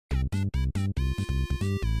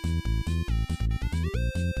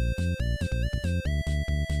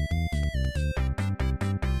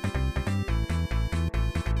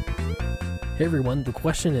Hey everyone, the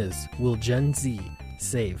question is, will Gen Z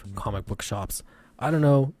save comic book shops? I don't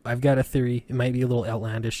know. I've got a theory. It might be a little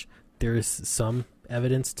outlandish. There is some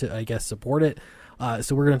evidence to, I guess, support it.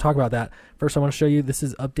 So we're going to talk about that. First, I want to show you, this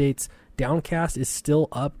is updates. Downcast is still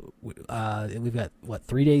up. We've got,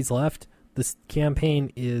 3 days left. This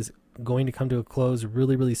campaign is going to come to a close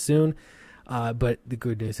really, really soon. But the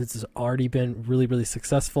good news is it's already been really, really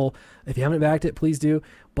successful. If you haven't backed it, please do.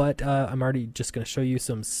 But I'm already just going to show you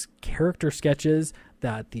some character sketches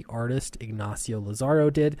that the artist Ignacio Lazaro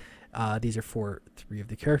did. These are for 3 of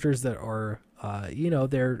the characters that are,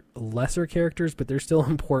 they're lesser characters, but they're still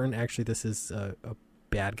important. Actually, this is a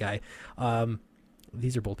bad guy.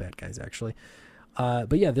 These are both bad guys, actually.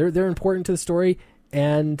 But yeah, they're important to the story,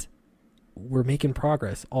 and we're making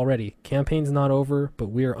progress already. Campaign's not over, but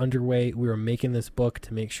we are underway. We are making this book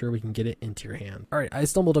to make sure we can get it into your hand. All right, I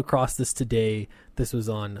stumbled across this today. This was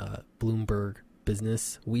on Bloomberg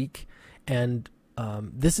Business Week, and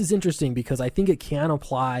this is interesting because I think it can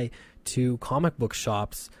apply to comic book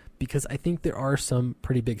shops because I think there are some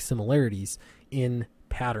pretty big similarities in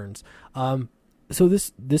patterns. So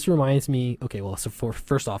this reminds me,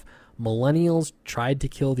 first off, millennials tried to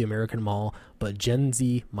kill the American Mall, but Gen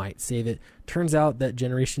Z might save it. Turns out that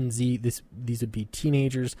Generation Z, these would be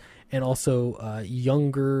teenagers and also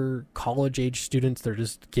younger college-age students. They're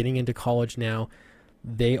just getting into college now.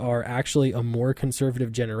 They are actually a more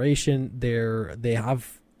conservative generation. They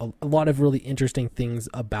have a lot of really interesting things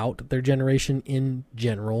about their generation in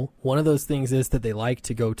general. One of those things is that they like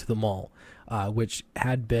to go to the mall, which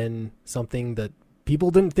had been something that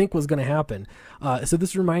people didn't think was going to happen. So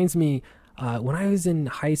this reminds me, when I was in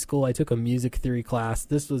high school, I took a music theory class.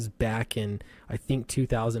 This was back in, I think,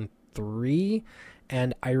 2003.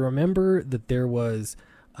 And I remember that there was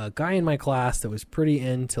a guy in my class that was pretty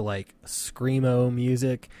into like screamo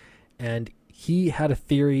music. And he had a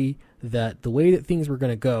theory that the way that things were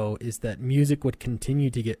going to go is that music would continue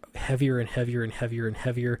to get heavier and heavier and heavier and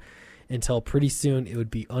heavier until pretty soon it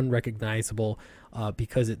would be unrecognizable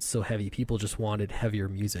because it's so heavy. People just wanted heavier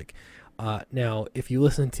music. Now, if you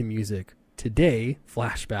listen to music today,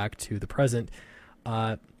 flashback to the present,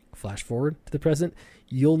 flash forward to the present,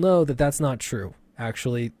 you'll know that that's not true.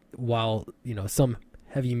 Actually, while some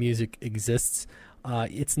heavy music exists,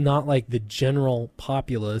 it's not like the general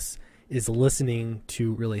populace is listening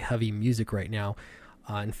to really heavy music right now.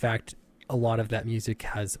 In fact, a lot of that music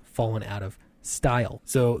has fallen out of style.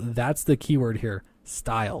 So that's the keyword here,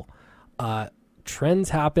 style. Trends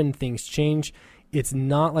happen, things change. It's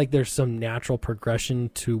not like there's some natural progression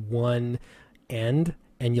to one end,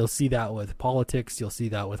 and you'll see that with politics. You'll see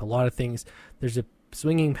that with a lot of things. There's a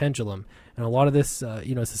swinging pendulum, and a lot of this,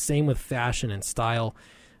 it's the same with fashion and style.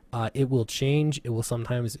 It will change. It will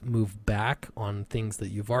sometimes move back on things that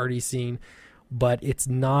you've already seen, but it's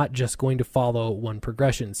not just going to follow one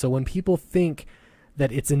progression. So when people think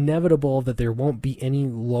that it's inevitable that there won't be any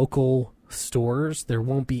local stores, there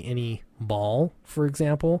won't be any mall, for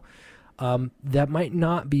example, that might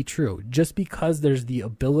not be true. Just because there's the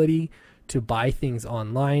ability to buy things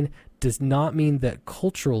online does not mean that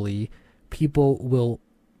culturally people will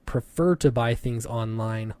prefer to buy things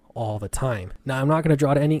online all the time. Now, I'm not going to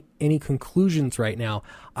draw any conclusions right now.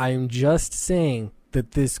 I'm just saying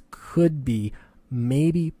that this could be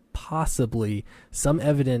maybe possibly some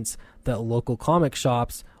evidence that local comic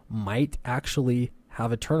shops might actually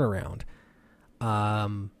have a turnaround.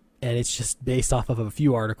 And it's just based off of a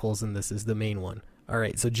few articles, and this is the main one. All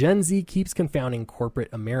right, so Gen Z keeps confounding corporate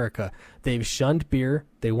America. They've shunned beer.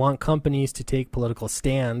 They want companies to take political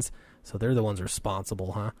stands, so they're the ones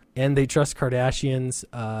responsible, huh? And they trust Kardashians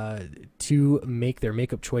to make their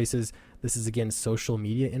makeup choices. This is, again, social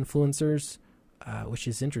media influencers, which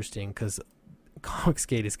is interesting because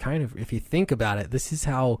Comicsgate is kind of, if you think about it, this is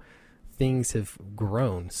how things have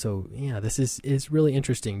grown. So, yeah, this is really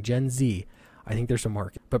interesting. Gen Z, I think there's a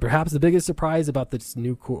market. But perhaps the biggest surprise about this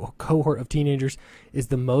new cohort of teenagers is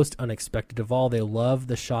the most unexpected of all. They love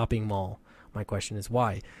the shopping mall. My question is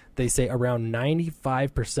why? They say around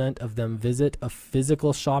 95% of them visit a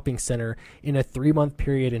physical shopping center in a 3-month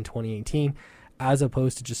period in 2018, as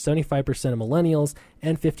opposed to just 75% of millennials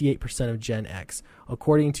and 58% of Gen X,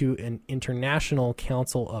 according to an International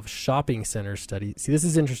Council of Shopping Center study. See, this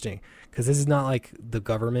is interesting because this is not like the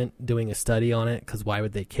government doing a study on it, because why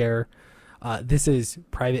would they care? This is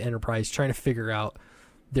private enterprise trying to figure out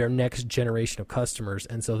their next generation of customers,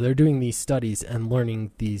 and so they're doing these studies and learning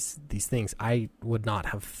these things. I would not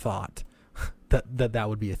have thought that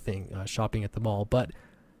would be a thing, shopping at the mall, but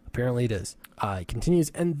apparently it is. It continues,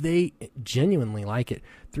 and they genuinely like it.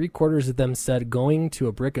 3/4 of them said going to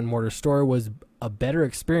a brick and mortar store was a better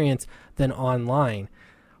experience than online.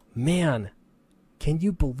 Man, Can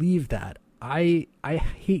you believe that? I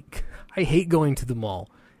hate going to the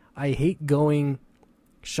mall. I hate going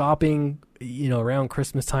shopping, around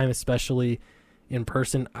Christmas time, especially in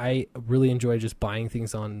person. I really enjoy just buying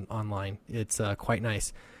things online. It's quite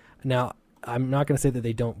nice. Now, I'm not going to say that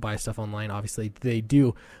they don't buy stuff online. Obviously, they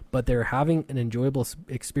do, but they're having an enjoyable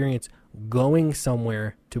experience going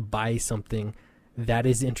somewhere to buy something that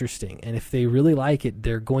is interesting. And if they really like it,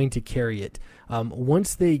 they're going to carry it.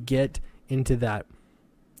 Once they get into that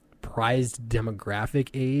prized demographic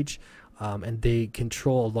age, and they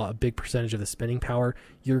control a big percentage of the spending power,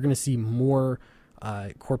 you're going to see more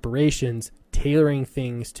corporations tailoring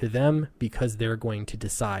things to them because they're going to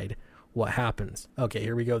decide what happens. Okay,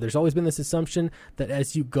 here we go. There's always been this assumption that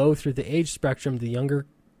as you go through the age spectrum, the younger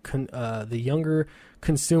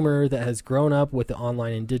consumer that has grown up with the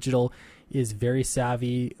online and digital is very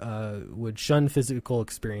savvy, would shun physical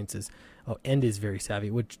experiences. And is very savvy,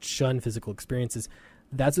 would shun physical experiences.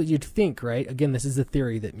 That's what you'd think, right? Again, this is a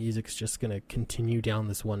theory that music's just going to continue down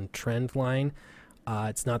this one trend line.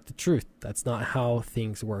 It's not the truth. That's not how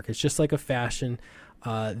things work. It's just like a fashion.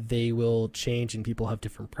 They will change and people have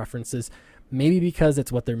different preferences. Maybe because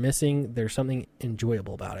it's what they're missing, there's something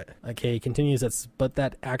enjoyable about it. Okay, he continues, but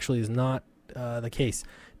that actually is not the case.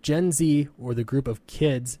 Gen Z, or the group of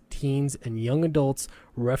kids, teens, and young adults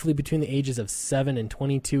roughly between the ages of 7 and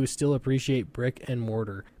 22 still appreciate brick and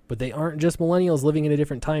mortar. But they aren't just millennials living in a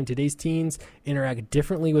different time. Today's teens interact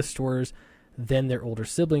differently with stores than their older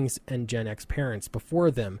siblings and Gen X parents before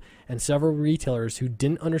them, and several retailers who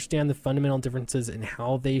didn't understand the fundamental differences in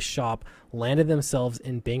how they shop landed themselves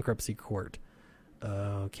in bankruptcy court.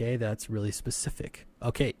 Okay, that's really specific.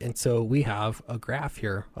 Okay, and so we have a graph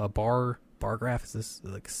here, a bar graph. Is this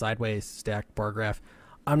like sideways stacked bar graph?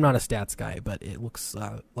 I'm not a stats guy, but it looks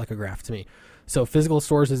like a graph to me. So physical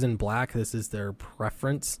stores is in black. This is their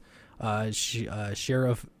preference. Share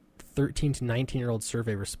of 13 to 19-year-old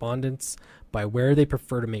survey respondents by where they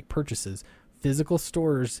prefer to make purchases. Physical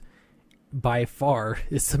stores by far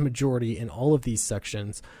is the majority in all of these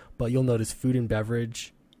sections, but you'll notice food and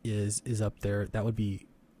beverage is up there.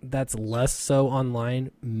 That's less so online.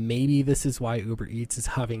 Maybe this is why Uber Eats is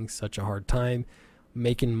having such a hard time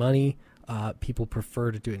making money. People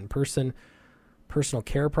prefer to do it in person. Personal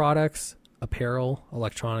care products, apparel,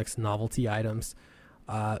 electronics, novelty items,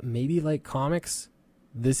 maybe like comics.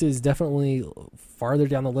 This is definitely farther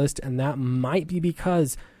down the list, and that might be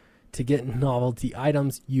because to get novelty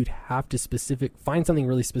items, you'd have to find something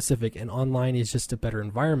really specific, and online is just a better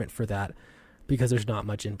environment for that because there's not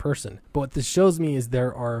much in person. But what this shows me is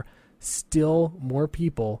there are still more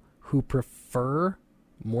people who prefer,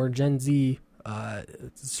 more Gen Z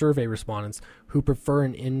survey respondents who prefer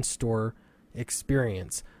an in-store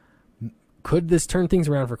experience. Could this turn things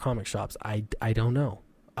around for comic shops? I don't know.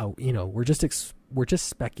 We're just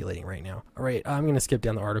speculating right now. All right, I'm going to skip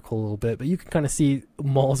down the article a little bit, but you can kind of see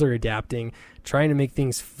malls are adapting, trying to make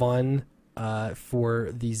things fun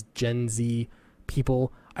for these Gen Z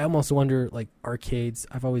people. I almost wonder, like arcades,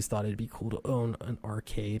 I've always thought it'd be cool to own an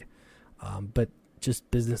arcade, but just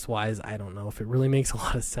business-wise, I don't know if it really makes a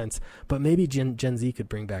lot of sense. But maybe Gen Z could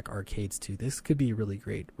bring back arcades too. This could be really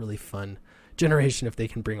great, really fun generation if they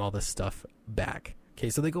can bring all this stuff back. Okay,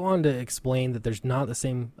 so they go on to explain that there's not the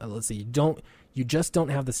same, you just don't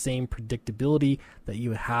have the same predictability that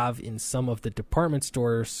you have in some of the department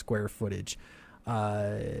store square footage.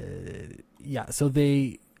 So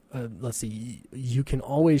they, you can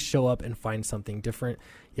always show up and find something different.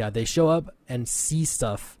 Yeah, they show up and see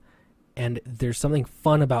stuff, and there's something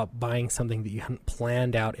fun about buying something that you hadn't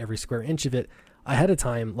planned out every square inch of it ahead of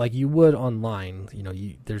time like you would online.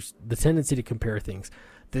 There's the tendency to compare things.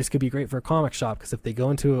 This could be great for a comic shop because if they go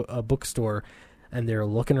into a bookstore and they're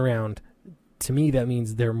looking around, to me that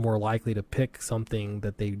means they're more likely to pick something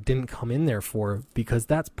that they didn't come in there for, because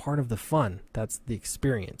that's part of the fun. That's the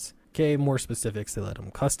experience. Okay, more specifics. They let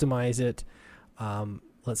them customize it.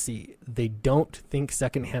 Let's see. They don't think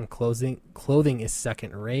secondhand clothing is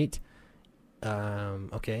second rate.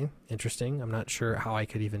 Okay, interesting. I'm not sure how I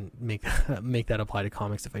could even make that apply to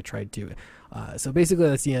comics if I tried to. So basically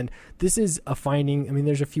that's the end. This is a finding. I mean,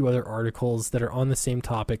 there's a few other articles that are on the same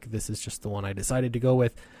topic. This is just the one I decided to go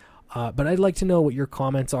with. But I'd like to know what your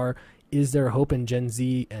comments are. Is there hope in Gen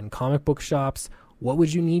Z and comic book shops? What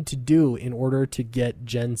would you need to do in order to get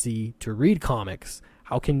Gen Z to read comics?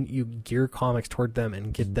 How can you gear comics toward them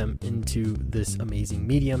and get them into this amazing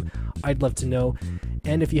medium? I'd love to know.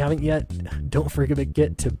 And if you haven't yet, don't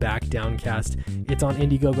forget to back Downcast. It's on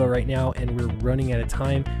Indiegogo right now, and we're running out of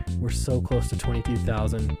time. We're so close to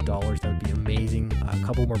 $22,000. That would be amazing. A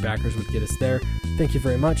couple more backers would get us there. Thank you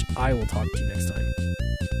very much. I will talk to you next time.